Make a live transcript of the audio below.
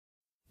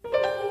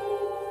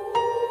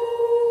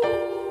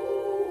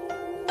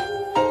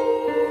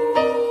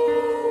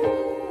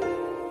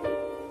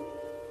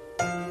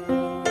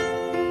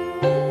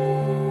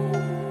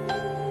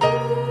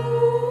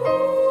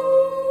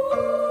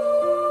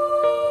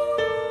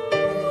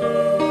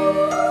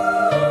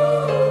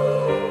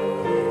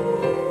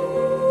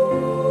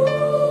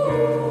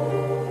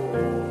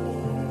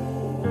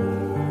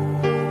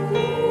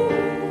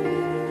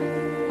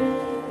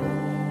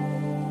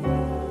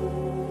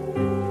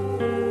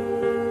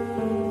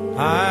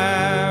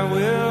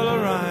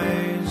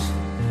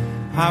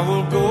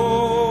will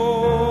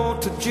go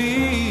to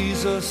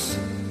Jesus.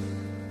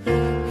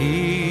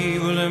 He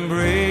will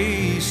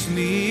embrace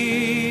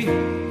me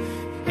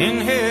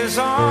in his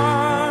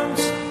arms,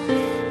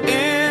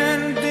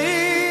 in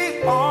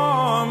the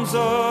arms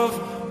of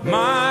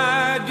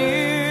my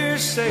dear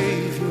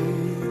Savior.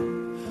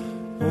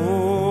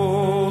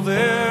 Oh,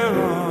 there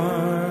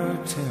are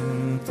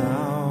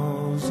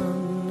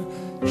 10,000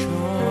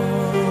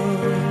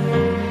 charms.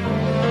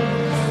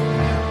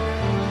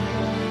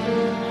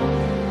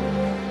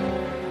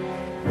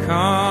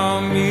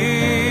 Come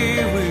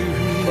ye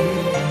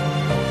weary,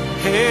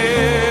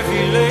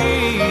 heavy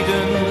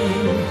laden,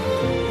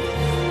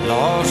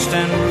 lost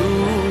and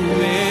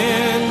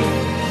ruined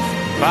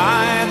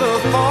by